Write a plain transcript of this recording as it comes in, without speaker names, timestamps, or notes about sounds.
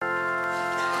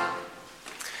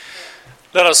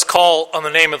Let us call on the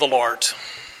name of the Lord.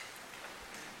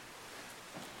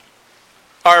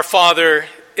 Our Father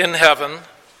in heaven,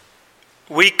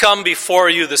 we come before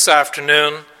you this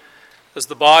afternoon as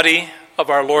the body of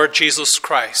our Lord Jesus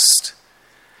Christ.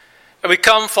 And we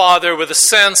come, Father, with a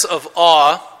sense of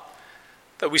awe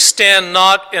that we stand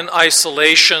not in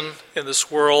isolation in this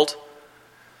world,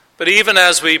 but even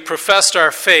as we professed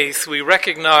our faith, we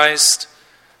recognized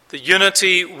the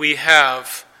unity we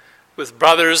have with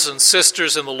brothers and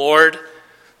sisters in the Lord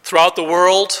throughout the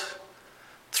world,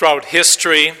 throughout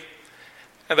history,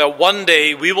 and that one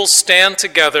day we will stand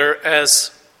together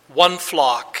as one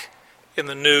flock in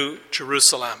the New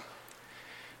Jerusalem.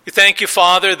 We thank you,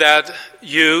 Father, that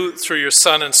you, through your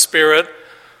Son and Spirit,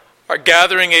 are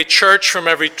gathering a church from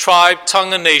every tribe,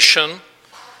 tongue, and nation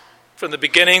from the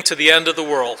beginning to the end of the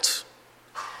world.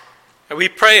 And we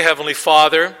pray, Heavenly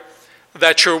Father,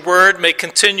 that your word may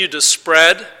continue to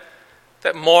spread,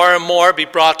 that more and more be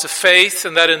brought to faith,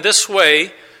 and that in this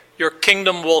way your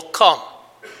kingdom will come.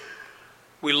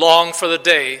 We long for the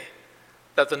day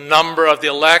that the number of the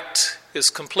elect is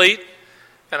complete,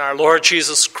 and our Lord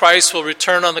Jesus Christ will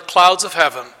return on the clouds of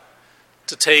heaven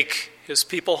to take his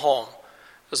people home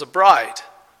as a bride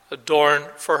adorned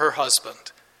for her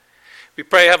husband. We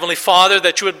pray, Heavenly Father,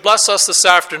 that you would bless us this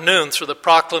afternoon through the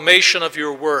proclamation of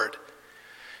your word.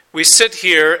 We sit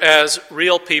here as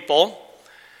real people,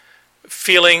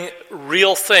 feeling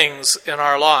real things in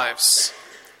our lives.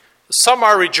 Some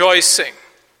are rejoicing,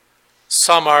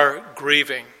 some are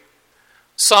grieving,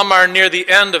 some are near the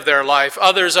end of their life,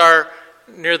 others are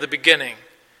near the beginning.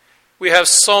 We have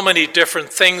so many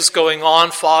different things going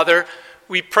on, Father.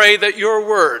 We pray that your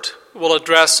word will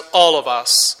address all of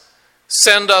us.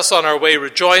 Send us on our way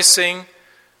rejoicing,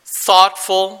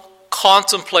 thoughtful,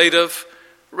 contemplative,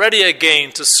 ready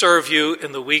again to serve you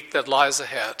in the week that lies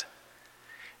ahead.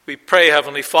 We pray,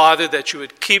 Heavenly Father, that you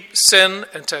would keep sin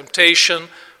and temptation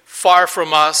far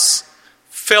from us,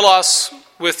 fill us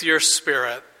with your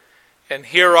Spirit, and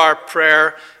hear our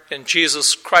prayer in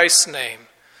Jesus Christ's name,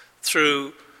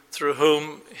 through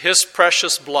whom his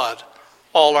precious blood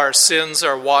all our sins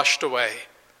are washed away.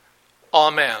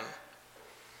 Amen.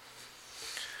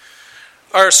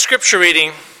 Our scripture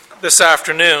reading this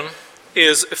afternoon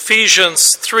is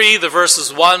Ephesians 3, the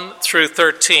verses 1 through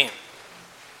 13.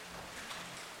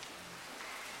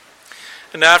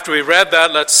 And after we read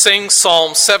that, let's sing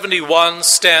Psalm 71,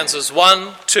 stanzas 1,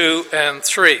 2, and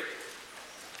 3.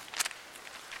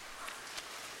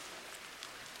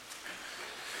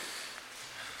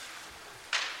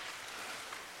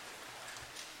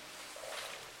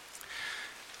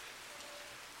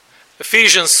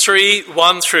 Ephesians 3,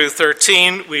 1 through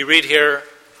 13, we read here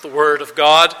the word of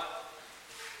God.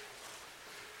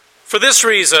 For this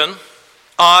reason,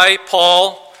 I,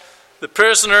 Paul, the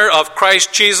prisoner of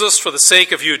Christ Jesus for the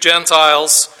sake of you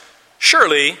Gentiles,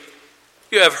 surely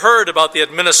you have heard about the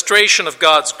administration of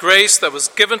God's grace that was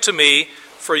given to me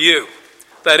for you.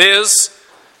 That is,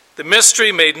 the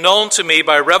mystery made known to me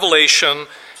by revelation,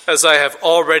 as I have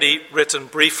already written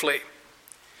briefly.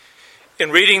 In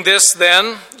reading this,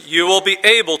 then, you will be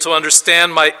able to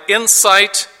understand my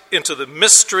insight into the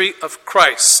mystery of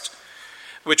Christ,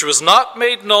 which was not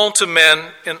made known to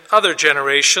men in other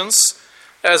generations,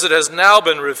 as it has now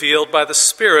been revealed by the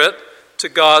Spirit to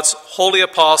God's holy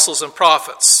apostles and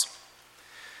prophets.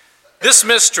 This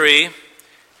mystery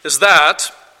is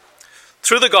that,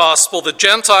 through the gospel, the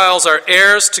Gentiles are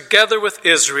heirs together with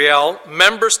Israel,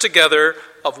 members together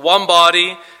of one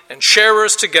body, and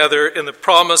sharers together in the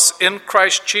promise in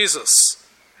Christ Jesus.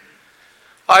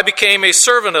 I became a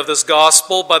servant of this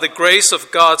gospel by the grace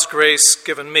of God's grace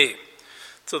given me,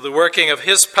 through the working of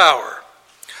his power.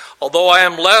 Although I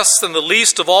am less than the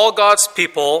least of all God's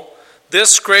people,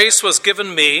 this grace was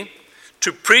given me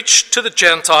to preach to the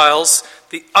Gentiles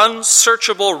the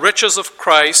unsearchable riches of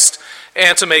Christ,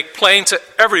 and to make plain to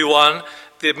everyone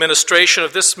the administration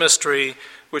of this mystery,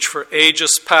 which for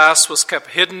ages past was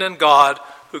kept hidden in God,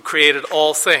 who created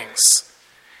all things.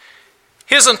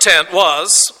 His intent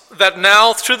was that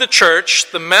now through the church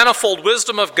the manifold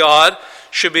wisdom of God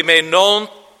should be made known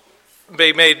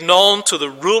to the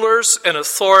rulers and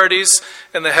authorities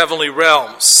in the heavenly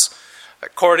realms,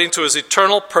 according to his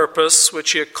eternal purpose,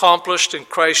 which he accomplished in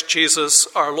Christ Jesus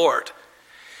our Lord.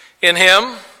 In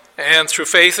him, and through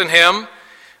faith in him,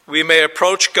 we may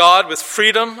approach God with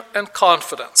freedom and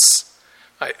confidence.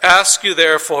 I ask you,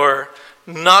 therefore,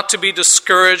 not to be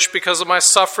discouraged because of my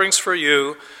sufferings for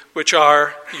you, which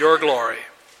are your glory.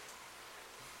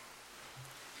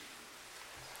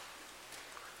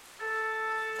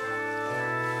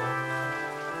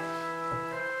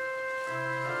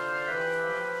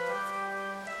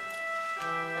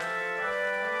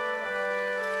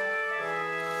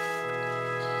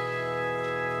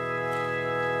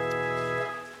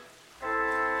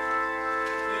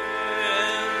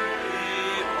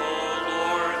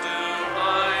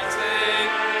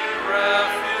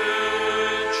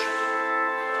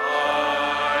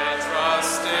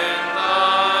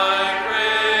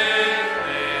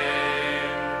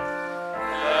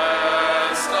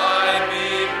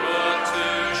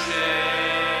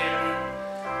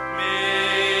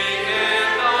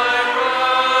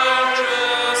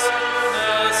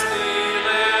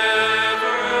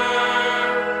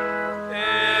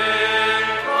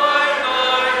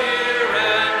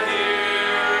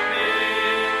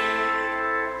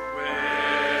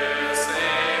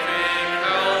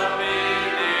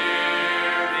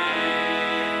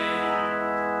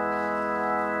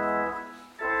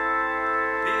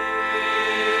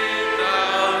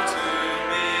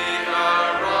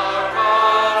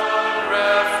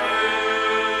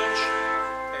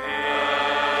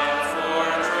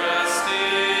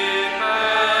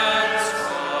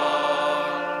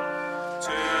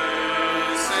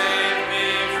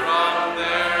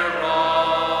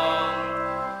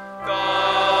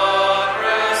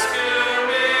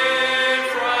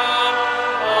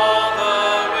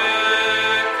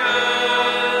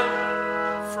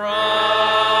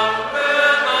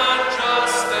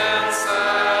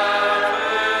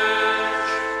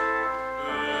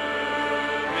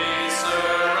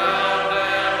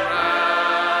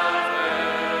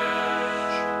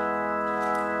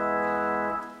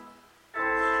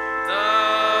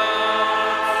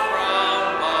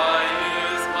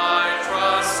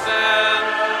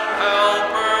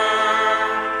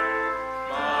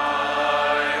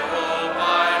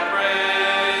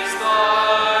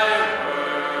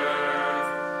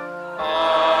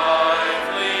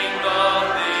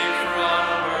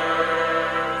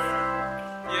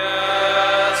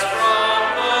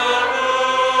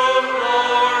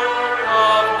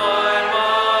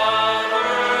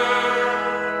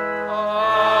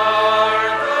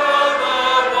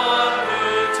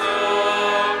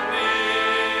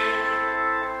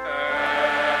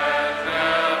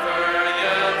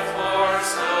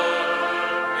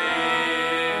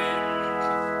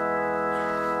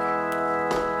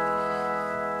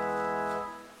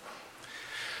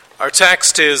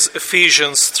 text is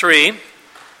Ephesians 3,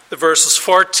 the verses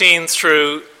 14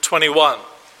 through 21.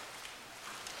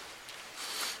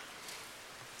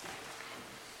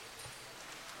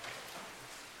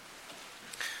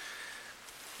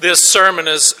 This sermon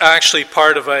is actually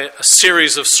part of a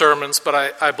series of sermons,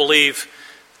 but I believe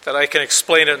that I can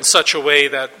explain it in such a way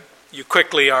that you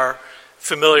quickly are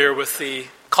familiar with the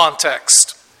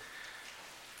context.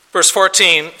 Verse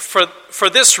 14, For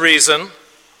this reason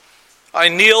I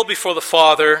kneel before the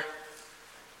Father,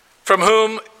 from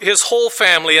whom his whole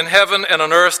family in heaven and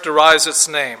on earth derives its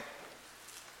name.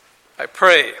 I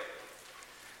pray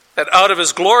that out of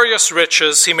his glorious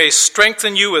riches he may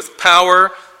strengthen you with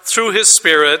power through his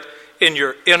Spirit in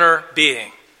your inner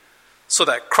being, so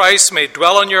that Christ may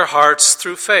dwell in your hearts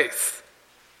through faith.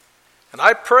 And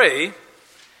I pray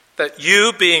that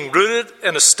you, being rooted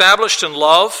and established in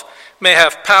love, may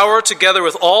have power together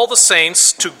with all the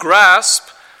saints to grasp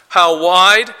how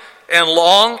wide and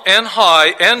long and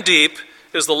high and deep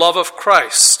is the love of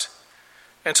Christ,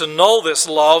 and to know this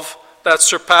love that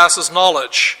surpasses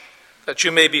knowledge, that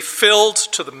you may be filled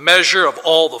to the measure of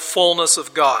all the fullness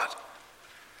of God.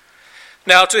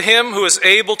 Now to him who is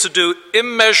able to do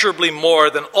immeasurably more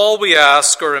than all we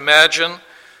ask or imagine,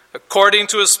 according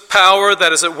to his power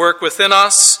that is at work within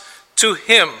us, to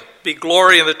him be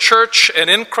glory in the church and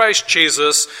in Christ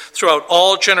Jesus throughout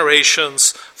all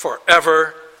generations,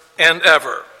 forever and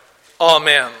ever.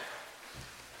 Amen.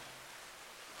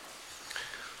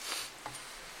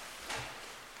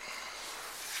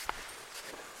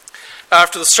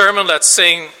 After the sermon, let's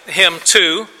sing hymn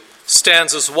 2,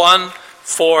 stanzas 1,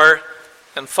 4,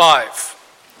 and 5.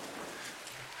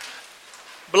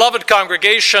 Beloved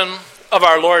congregation of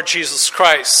our Lord Jesus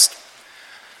Christ,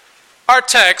 our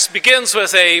text begins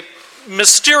with a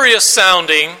mysterious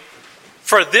sounding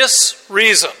 "for this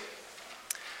reason."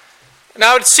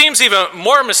 Now it seems even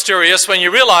more mysterious when you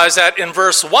realize that in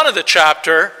verse 1 of the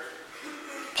chapter,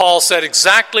 Paul said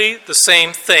exactly the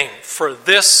same thing, "for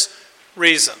this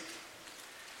reason."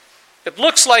 It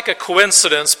looks like a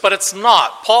coincidence, but it's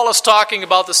not. Paul is talking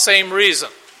about the same reason.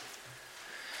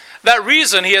 That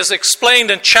reason he has explained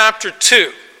in chapter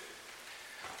 2,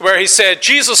 where he said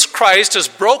Jesus Christ has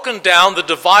broken down the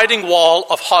dividing wall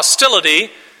of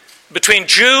hostility between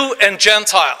Jew and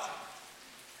Gentile.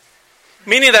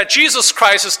 Meaning that Jesus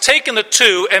Christ has taken the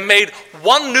two and made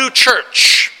one new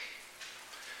church.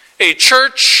 A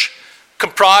church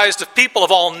comprised of people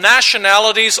of all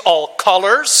nationalities, all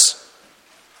colors,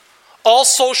 all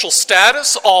social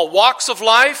status, all walks of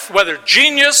life, whether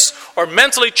genius or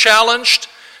mentally challenged.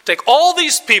 Take all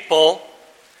these people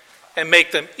and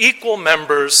make them equal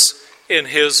members in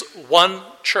his one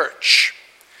church.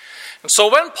 And so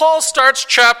when Paul starts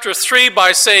chapter 3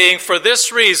 by saying, "for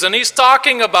this reason," he's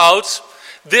talking about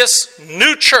this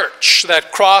new church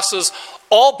that crosses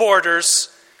all borders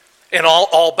and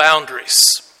all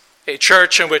boundaries. A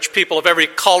church in which people of every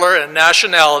color and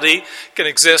nationality can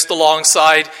exist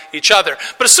alongside each other.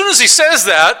 But as soon as he says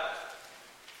that,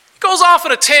 he goes off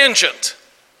on a tangent.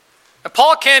 And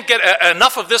Paul can't get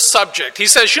enough of this subject. He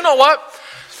says, you know what?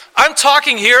 I'm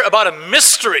talking here about a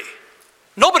mystery.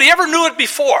 Nobody ever knew it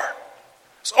before.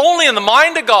 It's only in the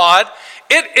mind of God.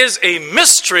 It is a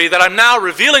mystery that I'm now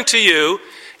revealing to you.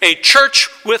 A church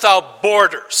without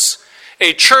borders.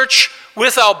 A church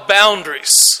without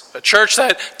boundaries. A church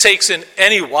that takes in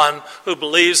anyone who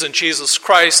believes in Jesus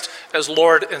Christ as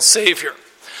Lord and Savior.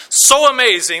 So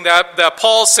amazing that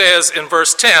Paul says in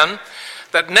verse 10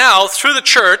 that now through the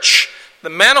church the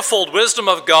manifold wisdom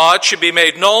of God should be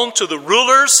made known to the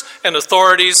rulers and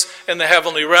authorities in the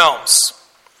heavenly realms.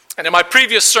 And in my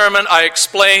previous sermon I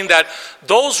explained that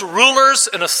those rulers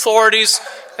and authorities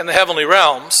in the heavenly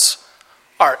realms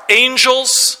are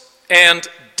angels and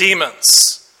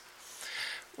demons.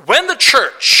 When the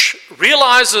church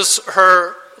realizes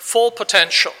her full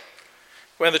potential,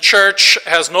 when the church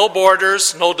has no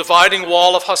borders, no dividing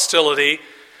wall of hostility,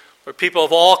 where people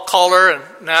of all color and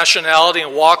nationality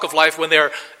and walk of life, when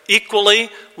they're equally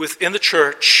within the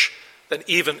church, then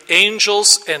even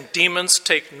angels and demons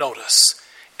take notice.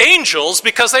 Angels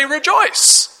because they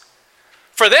rejoice.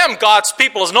 For them, God's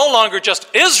people is no longer just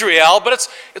Israel, but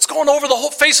it's going over the whole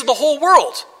face of the whole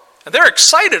world. And they're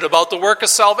excited about the work of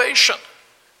salvation.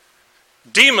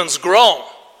 Demons groan,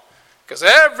 because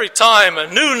every time a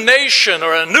new nation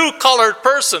or a new colored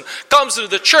person comes into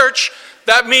the church,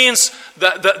 that means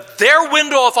that their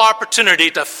window of opportunity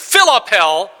to fill up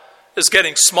hell is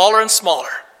getting smaller and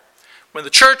smaller. When the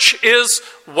church is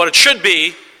what it should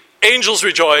be, angels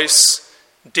rejoice,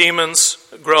 demons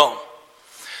groan.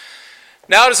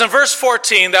 Now it is in verse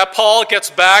 14 that Paul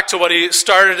gets back to what he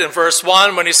started in verse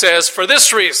 1 when he says, "for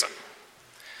this reason."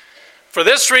 For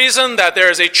this reason, that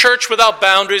there is a church without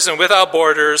boundaries and without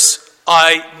borders,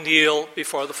 I kneel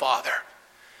before the Father.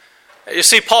 You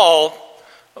see, Paul,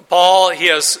 he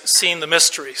has seen the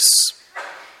mysteries.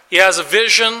 He has a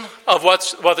vision of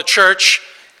what the church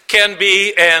can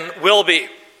be and will be.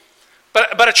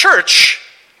 But a church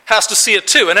has to see it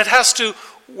too, and it has to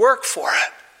work for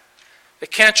it.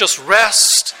 It can't just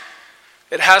rest.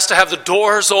 It has to have the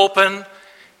doors open.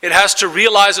 It has to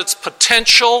realize its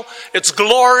potential, its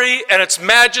glory, and its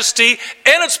majesty,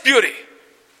 and its beauty.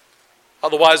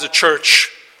 Otherwise, the church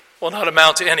will not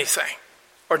amount to anything,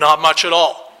 or not much at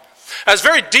all. As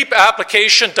very deep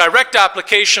application, direct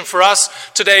application for us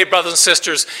today, brothers and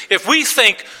sisters, if we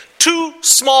think too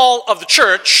small of the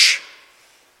church,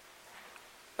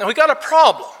 then we got a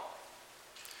problem.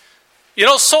 You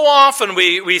know, so often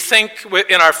we think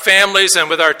in our families and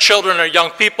with our children or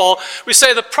young people, we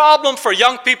say the problem for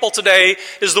young people today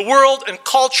is the world and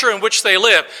culture in which they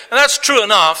live. And that's true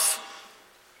enough.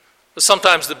 But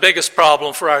sometimes the biggest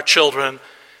problem for our children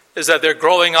is that they're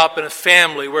growing up in a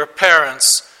family where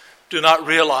parents do not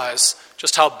realize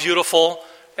just how beautiful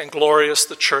and glorious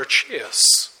the church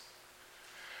is.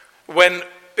 When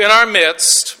in our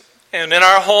midst and in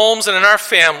our homes and in our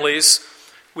families,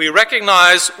 we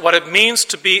recognize what it means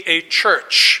to be a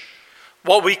church,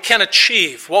 what we can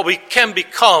achieve, what we can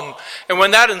become. And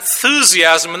when that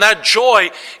enthusiasm and that joy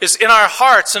is in our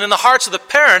hearts and in the hearts of the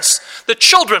parents, the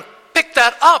children pick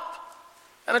that up.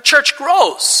 And the church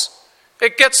grows.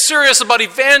 It gets serious about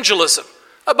evangelism,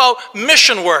 about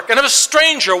mission work. And if a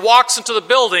stranger walks into the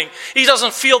building, he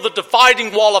doesn't feel the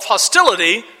dividing wall of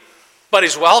hostility, but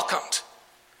he's welcomed.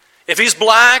 If he's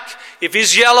black, if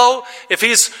he's yellow, if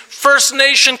he's First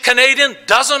Nation Canadian,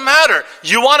 doesn't matter.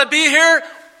 You want to be here?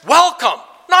 Welcome.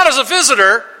 Not as a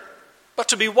visitor, but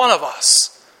to be one of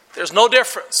us. There's no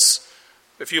difference.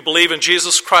 If you believe in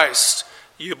Jesus Christ,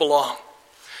 you belong.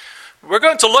 We're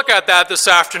going to look at that this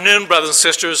afternoon, brothers and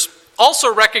sisters,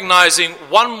 also recognizing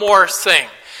one more thing.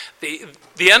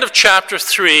 The end of chapter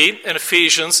 3 in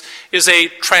Ephesians is a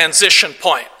transition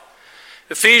point.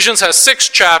 Ephesians has 6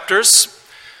 chapters.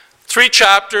 3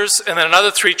 chapters, and then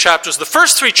another 3 chapters. The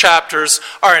first 3 chapters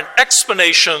are an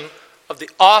explanation of the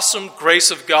awesome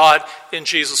grace of God in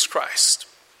Jesus Christ.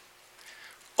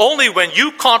 Only when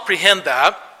you comprehend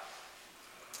that,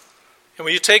 and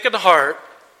when you take it to heart,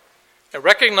 and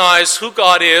recognize who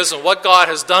God is and what God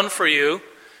has done for you,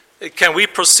 can we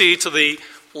proceed to the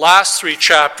last 3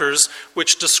 chapters,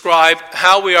 which describe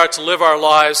how we are to live our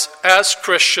lives as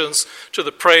Christians to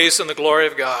the praise and the glory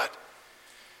of God.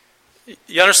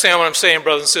 You understand what I'm saying,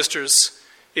 brothers and sisters?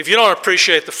 If you don't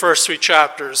appreciate the first 3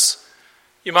 chapters,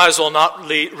 you might as well not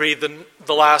read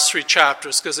the last 3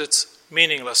 chapters because it's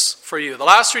meaningless for you. The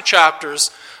last 3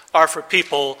 chapters are for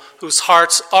people whose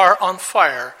hearts are on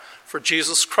fire for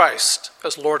Jesus Christ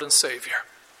as Lord and Savior.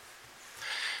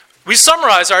 We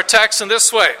summarize our text in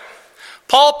this way.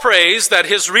 Paul prays that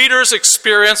his readers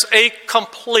experience a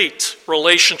complete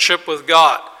relationship with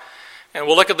God. And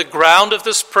we'll look at the ground of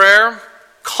this prayer,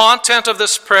 content of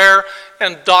this prayer,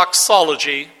 and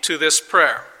doxology to this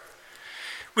prayer.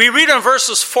 We read in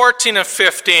verses 14 and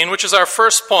 15, which is our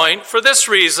first point, "For this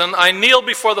reason I kneel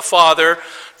before the Father,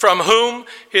 from whom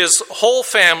his whole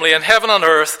family in heaven and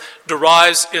earth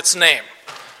derives its name."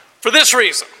 For this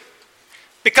reason,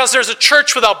 because there's a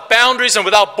church without boundaries and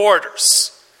without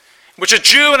borders, in which a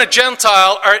Jew and a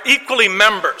Gentile are equally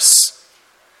members.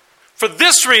 For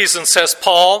this reason, says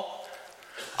Paul,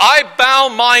 I bow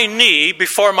my knee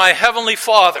before my heavenly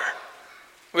Father.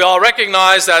 We all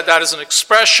recognize that that is an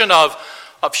expression of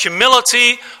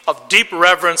humility, of deep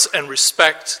reverence and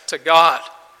respect to God.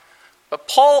 But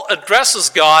Paul addresses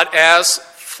God as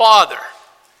Father.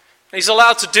 And he's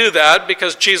allowed to do that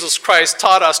because Jesus Christ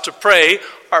taught us to pray,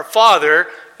 "Our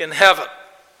Father in heaven."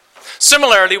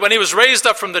 Similarly, when he was raised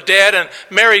up from the dead and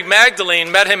Mary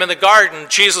Magdalene met him in the garden,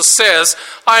 Jesus says,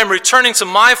 "I am returning to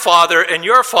my Father and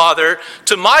your Father,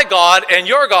 to my God and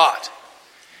your God."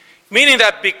 Meaning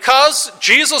that because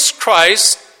Jesus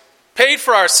Christ paid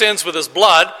for our sins with his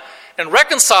blood and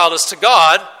reconciled us to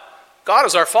God, God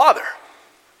is our Father.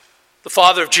 The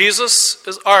Father of Jesus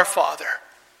is our Father,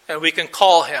 and we can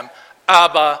call him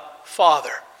Abba,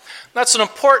 Father. That's an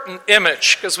important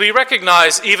image because we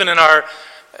recognize even in our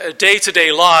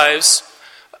day-to-day lives,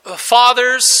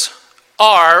 fathers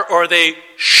are, or they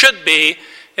should be,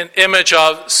 an image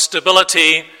of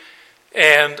stability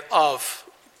and of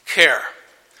care.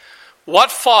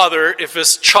 What father, if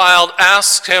his child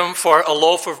asked him for a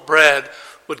loaf of bread,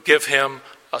 would give him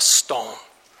a stone?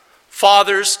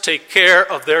 Fathers take care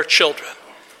of their children,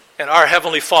 and our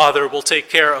Heavenly Father will take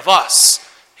care of us,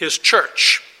 his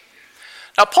church.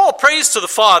 Now, Paul prays to the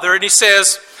Father, and he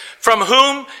says, from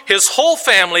whom his whole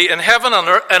family in heaven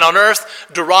and on earth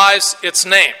derives its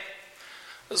name.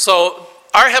 So,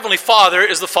 our Heavenly Father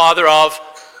is the Father of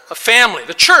a family.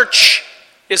 The church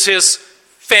is his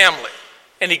family,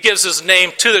 and he gives his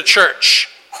name to the church.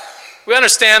 We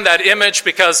understand that image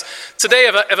because today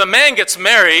if a man gets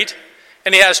married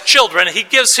and he has children, he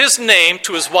gives his name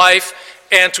to his wife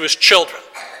and to his children.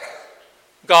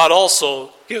 God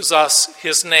also gives us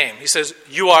his name. He says,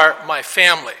 you are my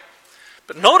family.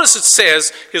 But notice it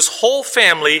says his whole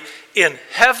family in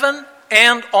heaven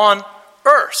and on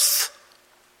earth.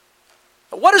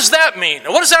 What does that mean?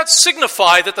 What does that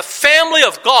signify that the family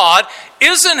of God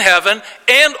is in heaven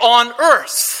and on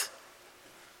earth?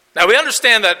 Now we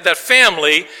understand that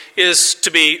family is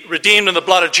to be redeemed in the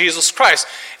blood of Jesus Christ.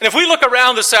 And if we look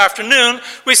around this afternoon,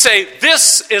 we say,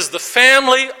 this is the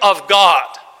family of God.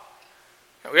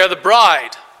 We are the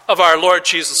bride of our Lord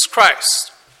Jesus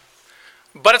Christ.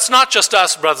 But it's not just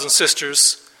us, brothers and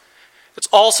sisters. It's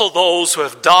also those who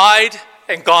have died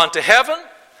and gone to heaven.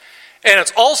 And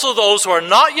it's also those who are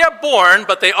not yet born,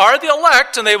 but they are the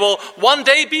elect, and they will one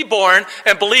day be born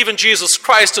and believe in Jesus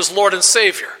Christ as Lord and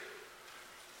Savior.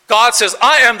 God says,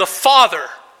 I am the father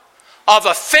of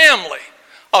a family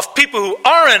of people who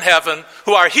are in heaven,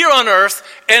 who are here on earth,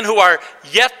 and who are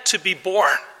yet to be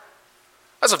born.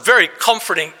 That's a very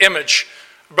comforting image,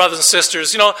 brothers and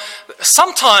sisters. You know,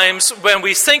 sometimes when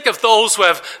we think of those who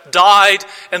have died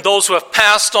and those who have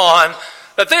passed on,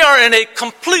 that they are in a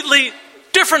completely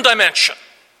different dimension.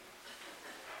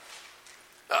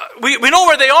 We know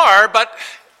where they are, but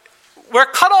we're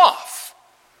cut off.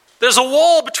 There's a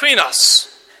wall between us.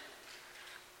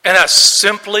 And that's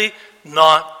simply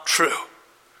not true.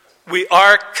 We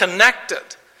are connected.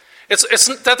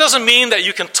 That doesn't mean that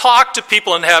you can talk to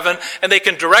people in heaven and they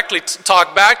can directly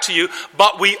talk back to you,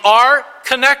 but we are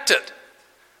connected.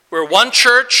 We're one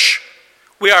church.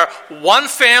 We are one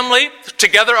family.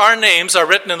 Together our names are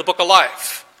written in the book of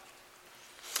life.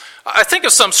 I think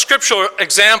of some scriptural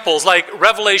examples like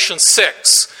Revelation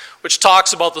 6, which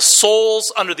talks about the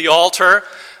souls under the altar.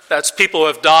 That's people who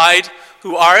have died,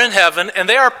 who are in heaven, and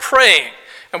they are praying.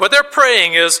 And what they're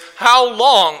praying is, how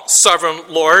long, sovereign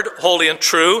Lord, holy and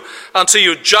true, until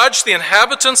you judge the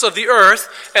inhabitants of the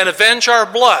earth and avenge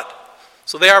our blood?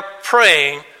 So they are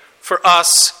praying for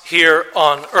us here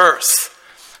on earth.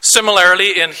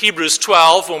 Similarly, in Hebrews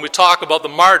 12, when we talk about the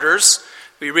martyrs,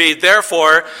 we read,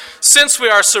 therefore, since we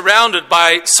are surrounded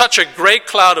by such a great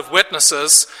cloud of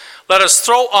witnesses, let us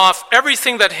throw off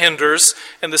everything that hinders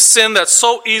and the sin that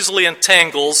so easily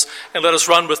entangles, and let us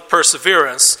run with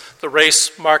perseverance the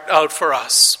race marked out for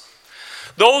us.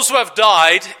 Those who have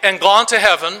died and gone to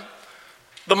heaven,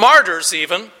 the martyrs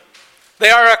even,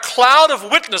 they are a cloud of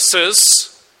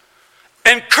witnesses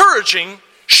encouraging,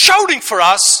 shouting for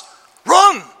us,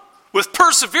 run with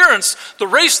perseverance the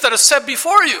race that is set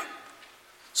before you.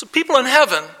 So people in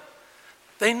heaven,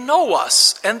 they know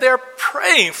us and they're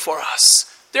praying for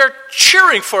us. They're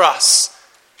cheering for us.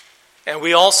 And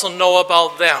we also know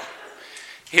about them.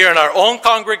 Here in our own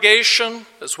congregation,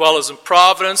 as well as in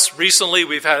Providence, recently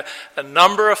we've had a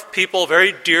number of people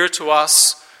very dear to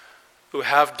us who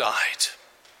have died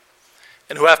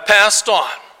and who have passed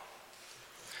on.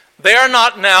 They are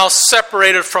not now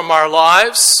separated from our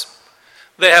lives.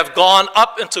 They have gone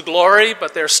up into glory,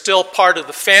 but they're still part of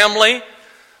the family.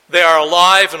 They are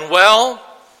alive and well.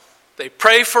 They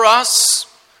pray for us.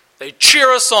 They cheer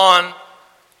us on.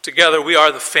 Together we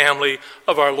are the family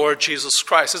of our Lord Jesus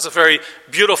Christ. It's a very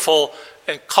beautiful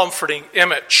and comforting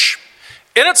image.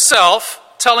 In itself,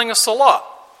 telling us a lot.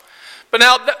 But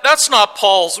now, that's not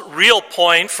Paul's real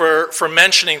point for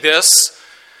mentioning this.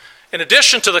 In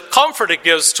addition to the comfort it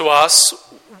gives to us,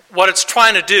 what it's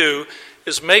trying to do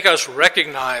is make us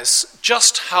recognize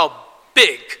just how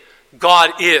big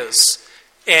God is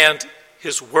and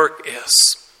his work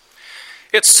is.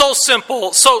 It's so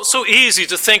simple, so easy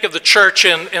to think of the church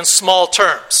in small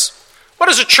terms. What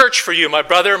is a church for you, my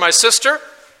brother, my sister?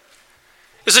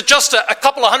 Is it just a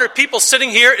couple of hundred people sitting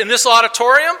here in this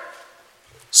auditorium?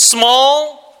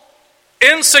 Small,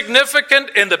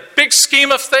 insignificant in the big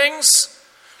scheme of things?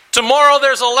 Tomorrow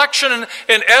there's an election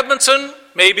in Edmonton,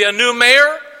 maybe a new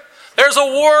mayor. There's a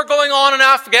war going on in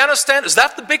Afghanistan. Is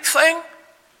that the big thing?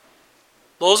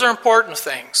 Those are important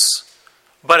things.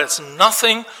 But it's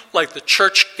nothing like the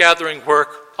church gathering work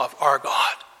of our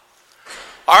God.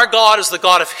 Our God is the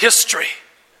God of history.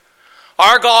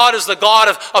 Our God is the God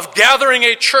of gathering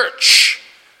a church.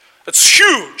 It's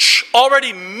huge.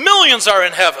 Already millions are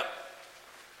in heaven.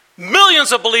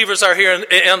 Millions of believers are here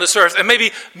on this earth. And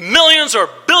maybe millions or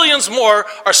billions more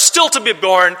are still to be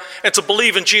born and to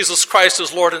believe in Jesus Christ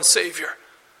as Lord and Savior.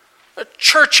 The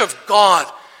church of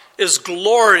God is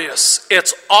glorious.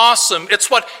 It's awesome.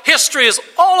 It's what history is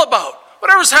all about.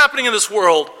 Whatever's happening in this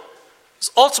world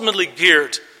is ultimately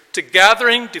geared to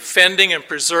gathering, defending, and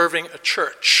preserving a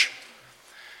church.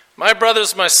 My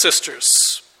brothers, my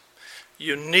sisters,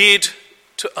 you need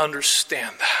to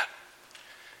understand that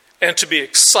and to be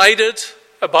excited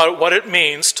about what it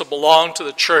means to belong to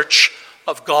the church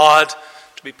of God,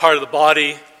 to be part of the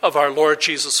body of our Lord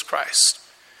Jesus Christ.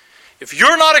 If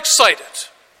you're not excited,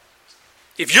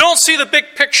 if you don't see the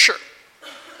big picture,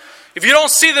 if you don't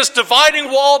see this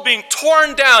dividing wall being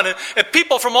torn down and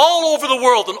people from all over the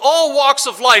world and all walks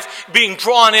of life being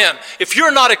drawn in, if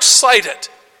you're not excited,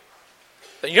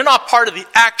 then you're not part of the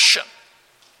action.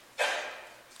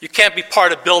 You can't be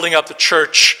part of building up the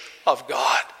church of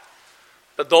God.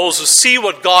 But those who see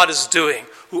what God is doing,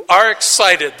 who are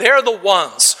excited, they're the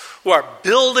ones who are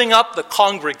building up the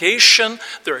congregation.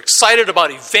 They're excited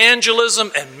about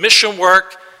evangelism and mission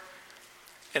work.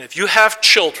 And if you have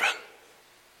children,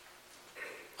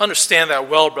 understand that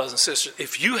well, brothers and sisters.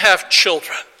 If you have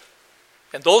children,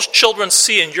 and those children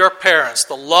see in your parents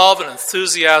the love and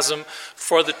enthusiasm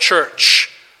for the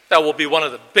church, that will be one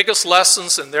of the biggest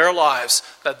lessons in their lives,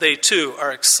 that they too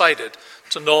are excited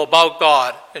to know about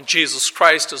God and Jesus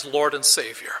Christ as Lord and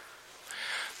Savior.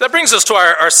 That brings us to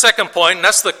our second point, and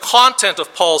that's the content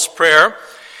of Paul's prayer.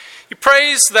 He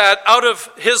prays that out of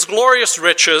his glorious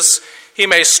riches, he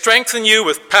may strengthen you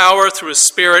with power through his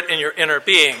Spirit in your inner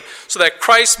being, so that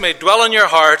Christ may dwell in your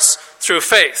hearts through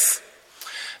faith.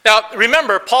 Now,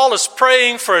 remember, Paul is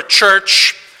praying for a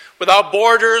church without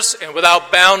borders and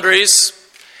without boundaries.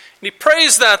 And he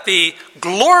prays that the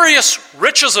glorious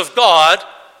riches of God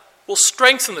will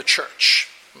strengthen the church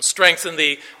and strengthen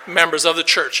the members of the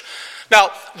church.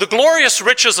 Now, the glorious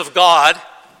riches of God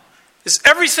is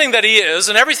everything that he is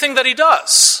and everything that he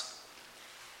does.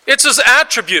 It's his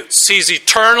attributes. He's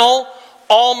eternal,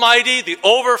 almighty, the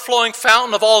overflowing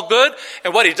fountain of all good.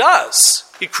 And what he does,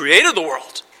 he created the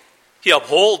world. He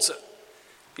upholds it.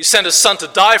 He sent his Son to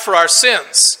die for our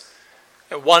sins.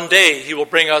 And one day he will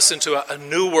bring us into a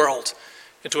new world,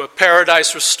 into a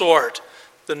paradise restored,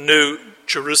 the new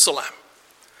Jerusalem.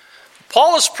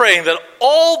 Paul is praying that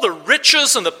all the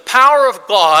riches and the power of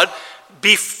God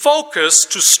be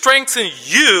focused to strengthen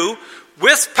you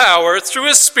with power through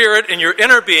his Spirit in your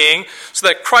inner being, so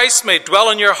that Christ may dwell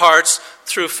in your hearts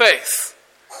through faith.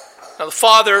 Now the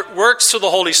Father works through the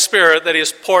Holy Spirit that he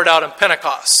has poured out in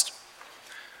Pentecost.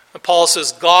 And Paul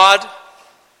says, God,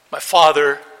 my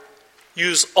Father,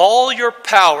 use all your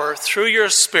power through your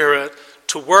Spirit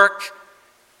to work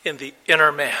in the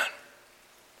inner man.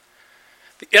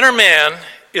 The inner man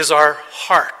is our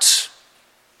heart.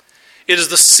 It is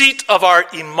the seat of our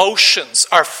emotions,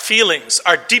 our feelings,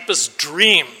 our deepest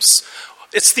dreams.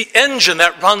 It's the engine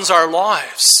that runs our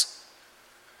lives.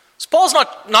 So Paul's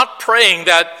not praying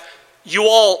that you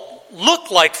all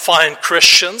look like fine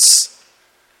Christians,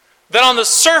 that on the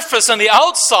surface and the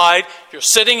outside, you're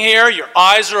sitting here, your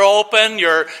eyes are open,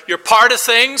 you're part of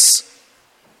things.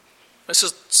 It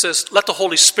says, let the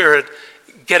Holy Spirit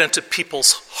get into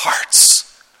people's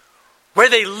hearts, where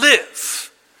they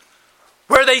live,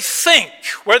 where they think,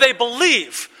 where they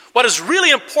believe, what is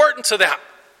really important to them.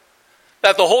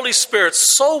 That the Holy Spirit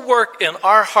so work in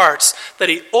our hearts that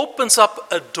he opens up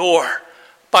a door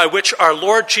by which our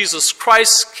Lord Jesus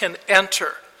Christ can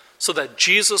enter, so that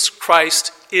Jesus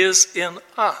Christ is in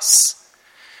us.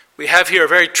 We have here a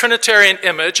very Trinitarian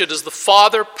image. It is the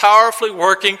Father powerfully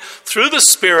working through the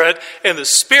Spirit, and the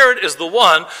Spirit is the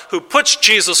one who puts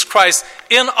Jesus Christ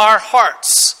in our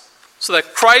hearts, so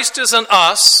that Christ is in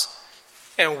us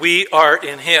and we are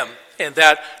in him, and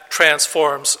that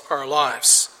transforms our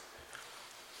lives.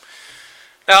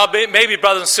 Now, maybe,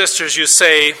 brothers and sisters, you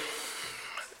say,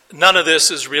 none of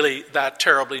this is really that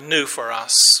terribly new for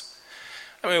us.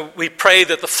 I mean, we pray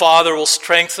that the Father will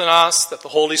strengthen us, that the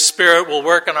Holy Spirit will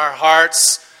work in our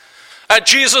hearts, that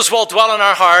Jesus will dwell in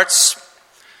our hearts.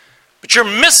 But you're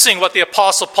missing what the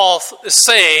Apostle Paul is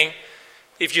saying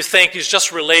if you think he's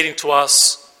just relating to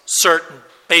us certain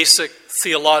basic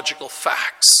theological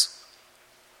facts.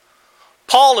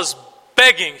 Paul is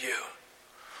begging you.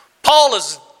 Paul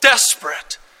is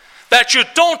desperate that you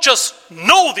don't just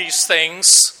know these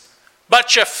things,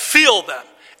 but you feel them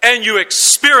and you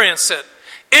experience it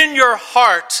in your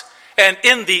heart and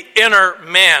in the inner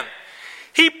man.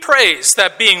 He prays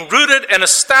that being rooted and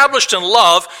established in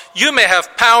love, you may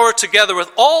have power together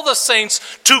with all the saints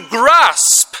to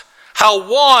grasp how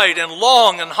wide and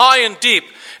long and high and deep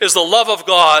is the love of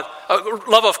God,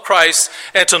 love of Christ,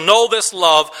 and to know this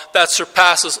love that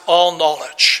surpasses all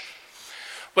knowledge.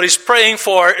 What he's praying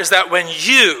for is that when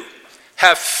you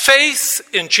have faith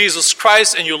in Jesus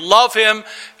Christ and you love him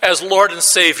as Lord and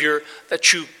Savior,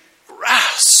 that you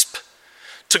grasp.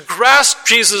 To grasp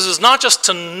Jesus is not just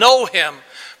to know him,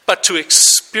 but to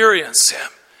experience him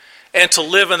and to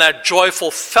live in that joyful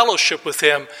fellowship with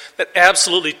him that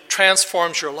absolutely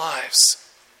transforms your lives.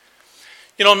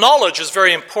 You know, knowledge is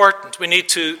very important. We need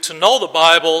to know the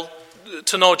Bible,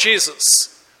 to know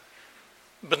Jesus.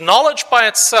 But knowledge by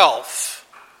itself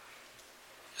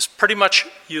is pretty much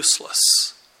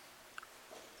useless.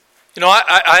 You know,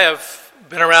 I have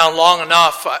been around long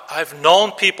enough. I've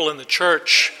known people in the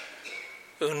church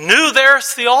who knew their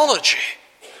theology.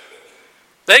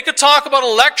 They could talk about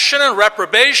election and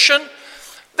reprobation.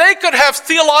 They could have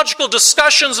theological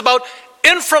discussions about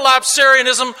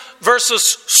infralapsarianism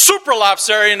versus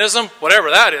supralapsarianism, whatever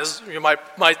that is, you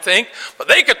might think. But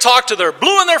they could talk to their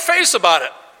blue in their face about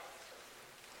it.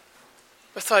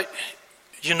 I thought,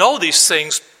 you know these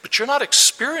things, but you're not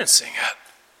experiencing it.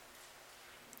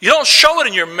 You don't show it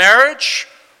in your marriage,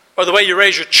 or the way you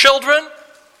raise your children,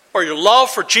 or your love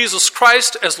for Jesus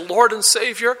Christ as Lord and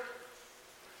Savior.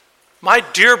 My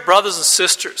dear brothers and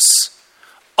sisters,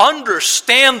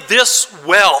 understand this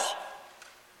well.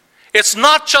 It's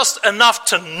not just enough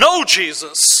to know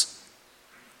Jesus,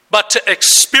 but to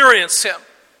experience him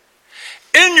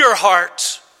in your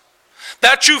heart,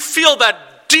 that you feel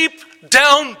that deep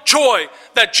down joy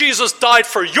that Jesus died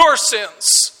for your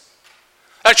sins,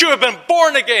 that you have been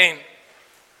born again,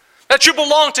 that you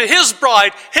belong to his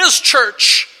bride, his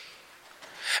church,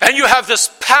 and you have this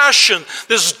passion,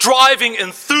 this driving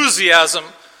enthusiasm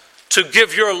to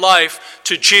give your life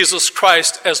to Jesus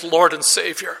Christ as Lord and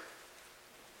Savior.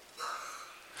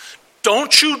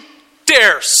 Don't you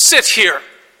dare sit here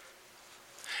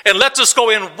and let this go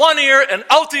in one ear and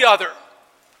out the other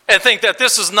and think that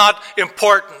this is not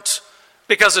important,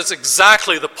 because it's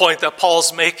exactly the point that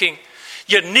Paul's making.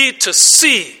 You need to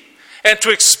see and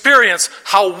to experience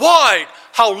how wide,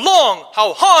 how long,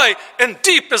 how high and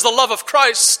deep is the love of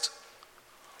Christ.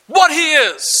 What he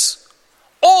is,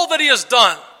 all that he has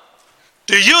done.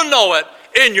 Do you know it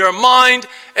in your mind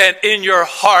and in your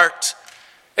heart?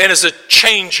 And is it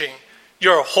changing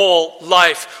your whole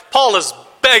life? Paul is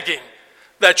begging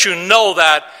that you know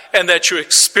that and that you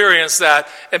experience that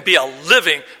and be a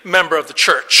living member of the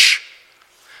church.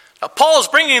 Now, Paul is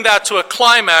bringing that to a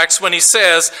climax when he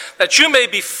says that you may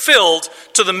be filled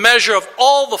to the measure of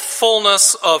all the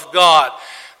fullness of God.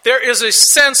 There is a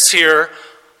sense here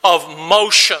of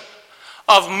motion,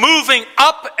 of moving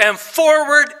up and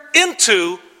forward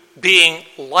into being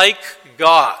like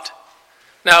God.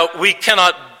 Now, we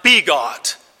cannot be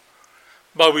God,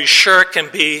 but we sure can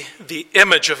be the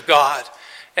image of God.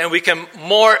 And we can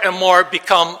more and more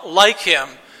become like him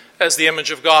as the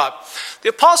image of God. The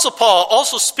Apostle Paul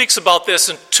also speaks about this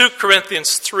in 2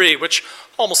 Corinthians 3, which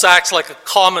almost acts like a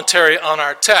commentary on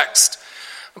our text.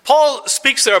 And Paul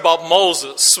speaks there about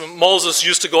Moses. Moses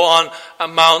used to go on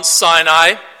Mount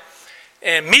Sinai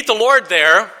and meet the Lord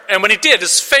there. And when he did,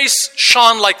 his face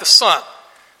shone like the sun.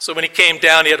 So when he came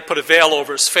down, he had to put a veil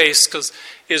over his face because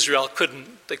Israel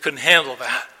couldn't handle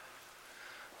that.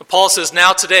 But Paul says,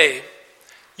 now today,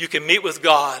 you can meet with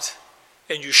God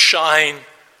and you shine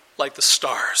like the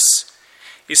stars.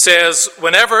 He says,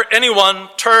 whenever anyone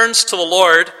turns to the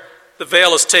Lord, the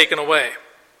veil is taken away.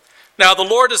 Now the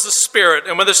Lord is the Spirit,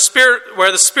 and where the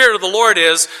Spirit of the Lord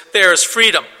is, there is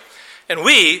freedom. And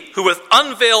we, who with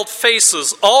unveiled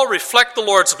faces all reflect the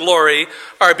Lord's glory,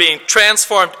 are being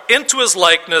transformed into his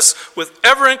likeness with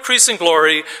ever-increasing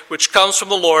glory, which comes from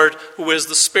the Lord, who is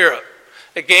the Spirit.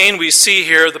 Again, we see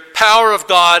here the power of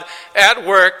God at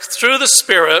work through the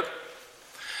Spirit.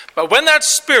 But when that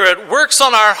Spirit works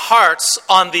on our hearts,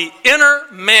 on the inner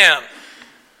man,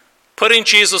 putting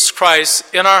Jesus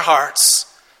Christ in our hearts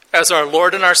as our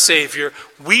Lord and our Savior,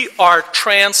 we are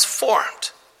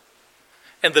transformed.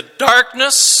 And the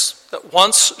darkness that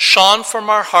once shone from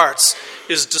our hearts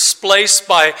is displaced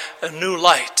by a new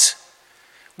light.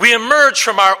 We emerge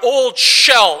from our old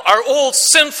shell, our old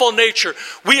sinful nature.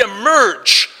 We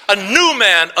emerge a new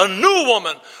man, a new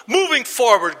woman, moving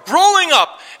forward, growing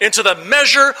up into the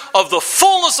measure of the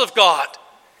fullness of God,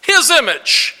 his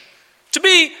image, to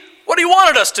be what he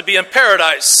wanted us to be in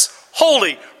paradise,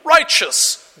 holy,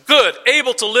 righteous, good,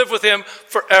 able to live with him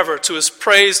forever to his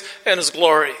praise and his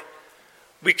glory.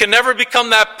 We can never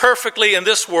become that perfectly in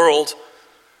this world,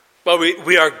 but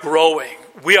we are growing.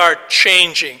 We are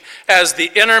changing as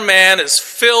the inner man is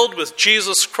filled with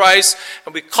Jesus Christ,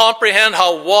 and we comprehend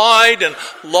how wide and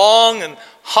long and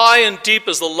high and deep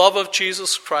is the love of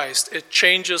Jesus Christ. It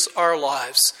changes our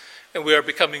lives, and we are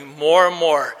becoming more and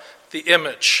more the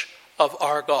image of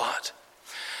our God.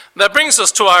 That brings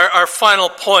us to our final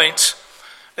point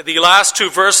the last two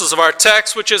verses of our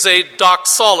text, which is a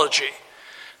doxology.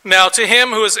 Now to him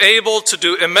who is able to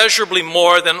do immeasurably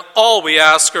more than all we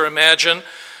ask or imagine,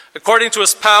 according to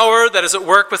his power that is at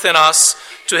work within us,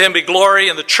 to him be glory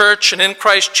in the church and in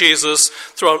Christ Jesus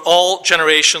throughout all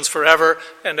generations, forever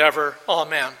and ever.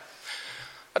 Amen.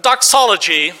 A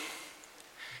doxology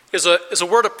is a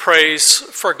word of praise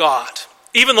for God.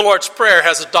 Even the Lord's Prayer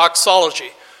has a doxology.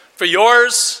 For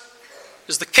yours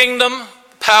is the kingdom,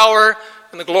 the power,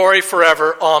 and the glory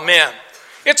forever. Amen.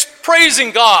 It's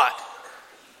praising God.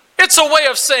 It's a way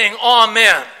of saying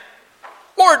amen.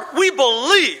 Lord, we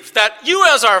believe that you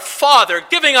as our Father,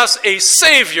 giving us a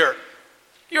Savior,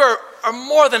 you are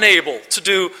more than able to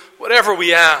do whatever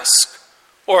we ask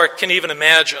or can even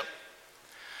imagine.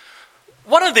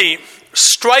 One of the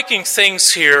striking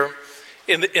things here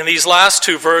in these last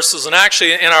two verses, and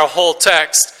actually in our whole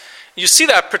text, you see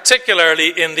that particularly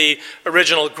in the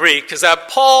original Greek, is that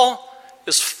Paul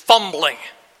is fumbling.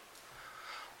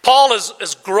 Paul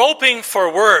is groping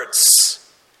for words.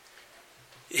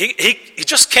 He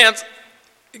just can't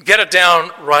get it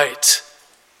down right.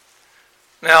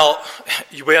 Now,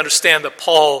 we understand that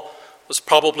Paul was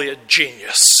probably a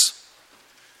genius.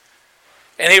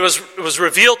 And it was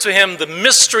revealed to him the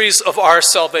mysteries of our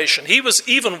salvation. He was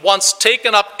even once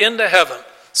taken up into heaven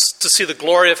to see the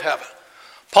glory of heaven.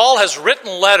 Paul has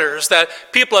written letters that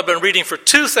people have been reading for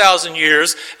 2,000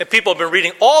 years, and people have been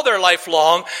reading all their life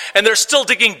long, and they're still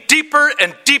digging deeper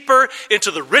and deeper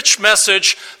into the rich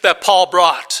message that Paul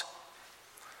brought.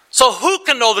 So who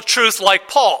can know the truth like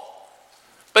Paul?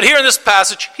 But here in this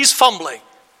passage, he's fumbling.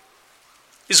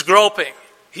 He's groping.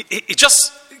 He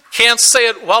just can't say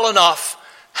it well enough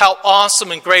how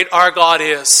awesome and great our God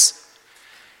is.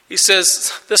 He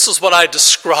says, this is what I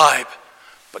describe,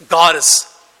 but God is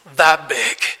that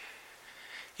big.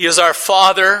 He is our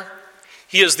Father.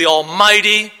 He is the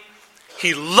Almighty.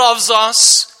 He loves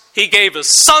us. He gave His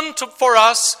Son for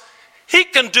us. He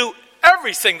can do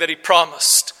everything that He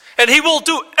promised. And He will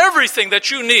do everything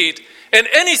that you need and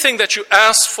anything that you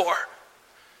ask for.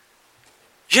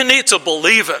 You need to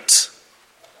believe it.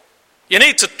 You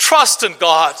need to trust in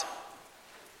God.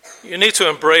 You need to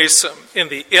embrace Him in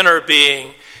the inner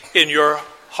being, in your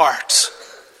heart.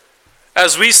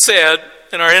 As we said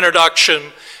in our introduction,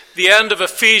 the end of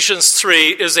Ephesians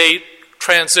 3 is a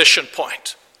transition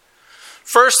point.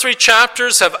 First 3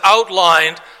 chapters have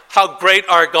outlined how great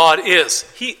our God is.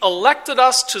 He elected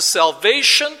us to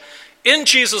salvation in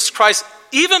Jesus Christ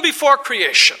even before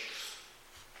creation.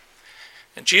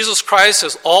 And Jesus Christ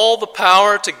has all the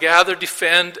power to gather,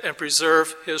 defend, and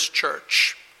preserve His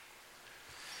church.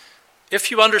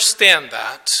 If you understand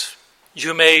that,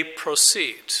 you may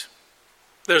proceed.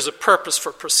 There's a purpose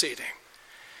for proceeding.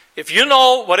 If you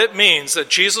know what it means that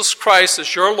Jesus Christ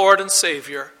is your Lord and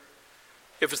Savior,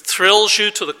 if it thrills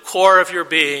you to the core of your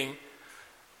being,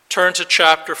 turn to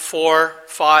chapter 4,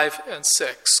 5, and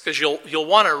 6, because you'll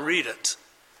want to read it.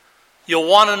 You'll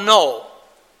want to know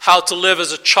how to live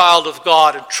as a child of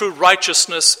God in true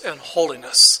righteousness and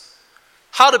holiness,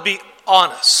 how to be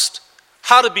honest,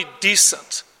 how to be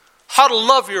decent, how to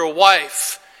love your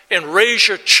wife and raise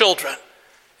your children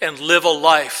and live a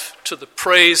life to the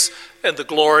praise and the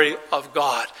glory of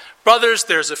God. Brothers,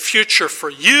 there's a future for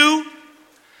you.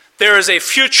 There is a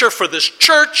future for this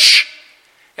church.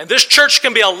 And this church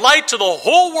can be a light to the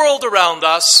whole world around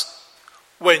us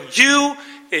when you,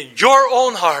 in your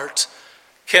own heart,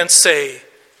 can say,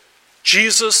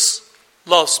 Jesus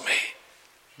loves me.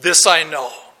 This I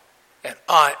know, and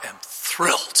I am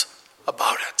thrilled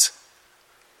about it.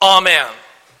 Amen.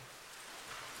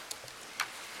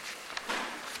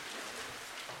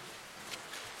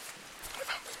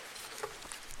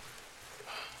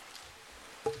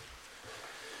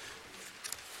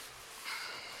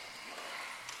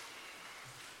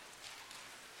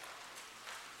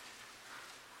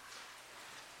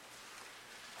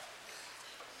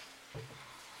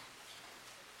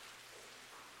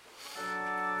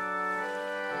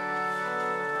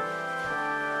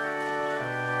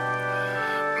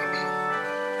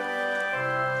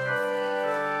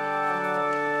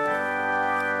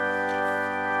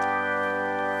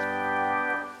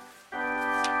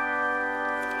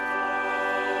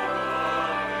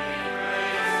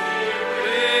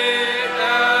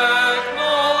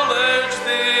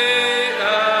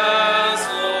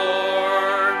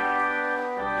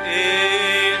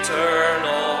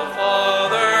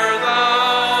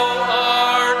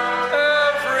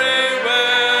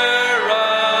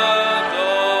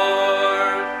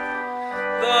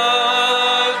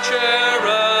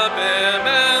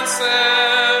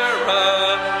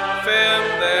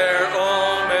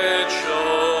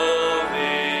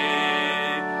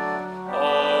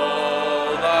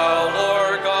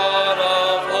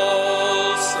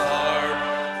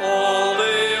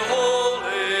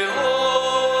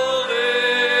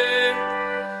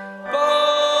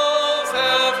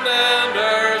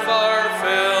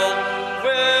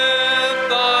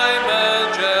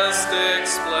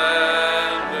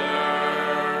 splendor.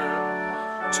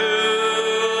 To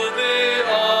thee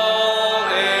all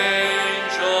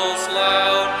angels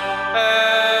loud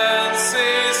and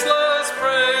ceaseless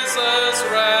praises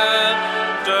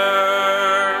render.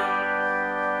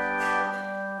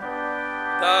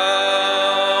 Thou